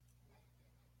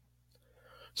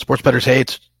Sports bettors, hey,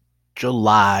 it's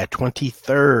July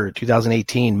 23rd,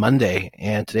 2018, Monday,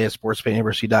 and today at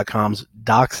SportsBetUniversity.com's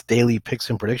Doc's Daily Picks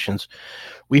and Predictions,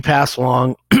 we pass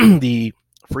along the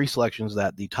free selections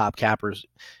that the top cappers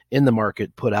in the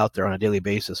market put out there on a daily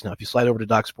basis. Now, if you slide over to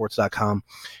DocSports.com,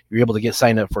 you're able to get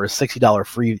signed up for a $60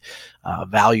 free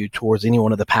value towards any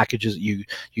one of the packages that you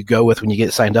go with when you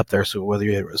get signed up there. So whether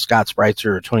you're Scott Spreitzer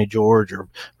or Tony George or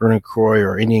Vernon Croy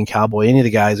or Indian Cowboy, any of the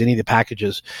guys, any of the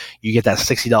packages, you get that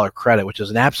 $60 credit, which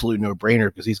is an absolute no-brainer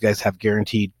because these guys have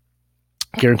guaranteed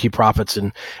profits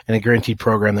and a guaranteed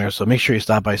program there. So make sure you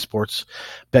stop by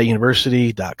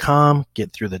sportsbetuniversity.com,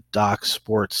 get through the Doc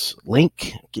Sports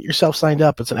link, get yourself signed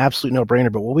up. It's an absolute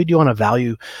no-brainer. But what we do on a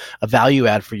value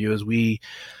add for you is we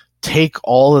take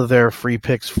all of their free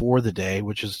picks for the day,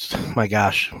 which is, my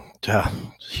gosh,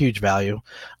 huge value.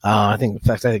 I think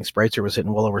Spreitzer was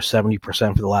hitting well over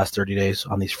 70% for the last 30 days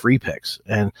on these free picks.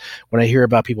 And when I hear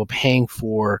about people paying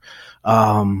for,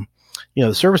 the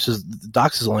services, the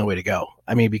Docs is the only way to go.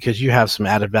 I mean, because you have some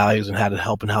added values and how to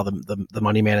help and how the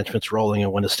money management's rolling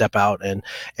and when to step out and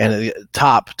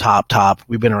top.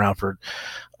 We've been around for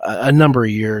a number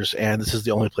of years, and this is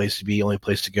the only place to be, only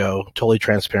place to go. Totally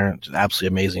transparent,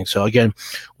 absolutely amazing. So again,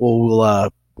 we'll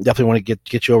definitely want to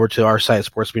get you over to our site,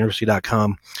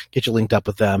 sportsuniversity.com, get you linked up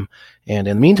with them. And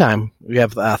in the meantime, we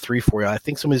have three for you. I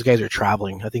think some of these guys are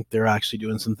traveling. I think they're actually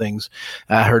doing some things.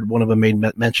 I heard one of them made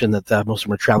mention that most of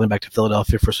them are traveling back to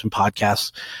Philadelphia for some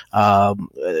podcasts,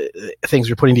 things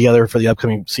we're putting together for the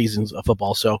upcoming seasons of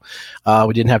football. So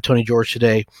we didn't have Tony George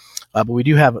today, but we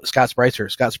do have Scott Spreitzer.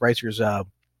 Scott Spreitzer's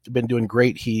been doing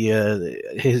great. He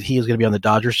is going to be on the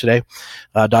Dodgers today.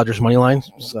 Dodgers money line.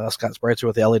 Scott Spreitzer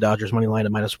with the LA Dodgers money line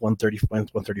at minus 130,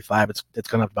 135. It's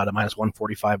gone up about a minus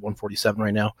 145, 147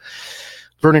 right now.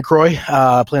 Vernon Croy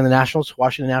playing the Nationals.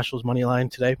 Washington Nationals money line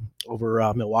today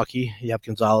over Milwaukee. You have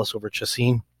Gonzalez over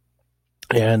Chacin.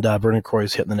 And Vernon Croy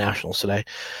is hitting the Nationals today.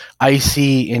 IC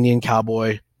Indian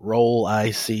Cowboy roll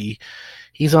IC.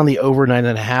 He's on the over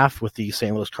 9.5 with the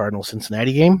St. Louis Cardinals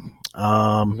Cincinnati game.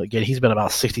 Again, he's been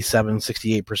about 67,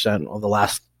 68% of the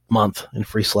last month in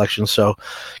free selection. So,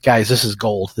 guys, this is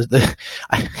gold.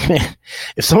 If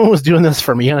someone was doing this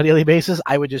for me on a daily basis,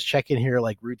 I would just check in here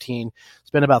like routine,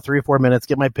 spend about 3 or 4 minutes,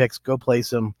 get my picks, go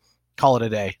place them, call it a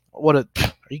day. Are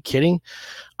you kidding?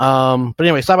 But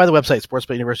anyway, stop by the website,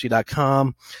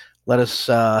 sportsbetuniversity.com. Let us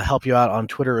help you out on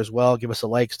Twitter as well. Give us a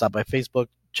like. Stop by Facebook.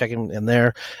 Check in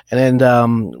there. And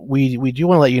then we do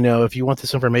want to let you know, if you want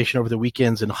this information over the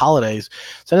weekends and holidays,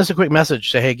 send us a quick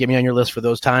message. Say, hey, get me on your list for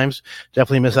those times.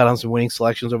 Definitely miss out on some winning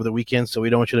selections over the weekend, so we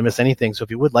don't want you to miss anything. So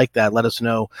if you would like that, let us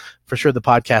know. For sure, the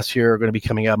podcasts here are going to be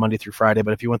coming out Monday through Friday,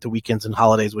 but if you want the weekends and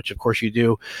holidays, which of course you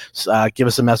do, give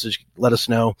us a message. Let us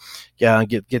know.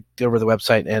 Get over to the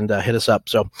website and hit us up.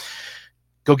 So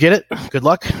go get it. Good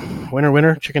luck. Winner,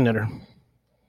 winner, chicken dinner.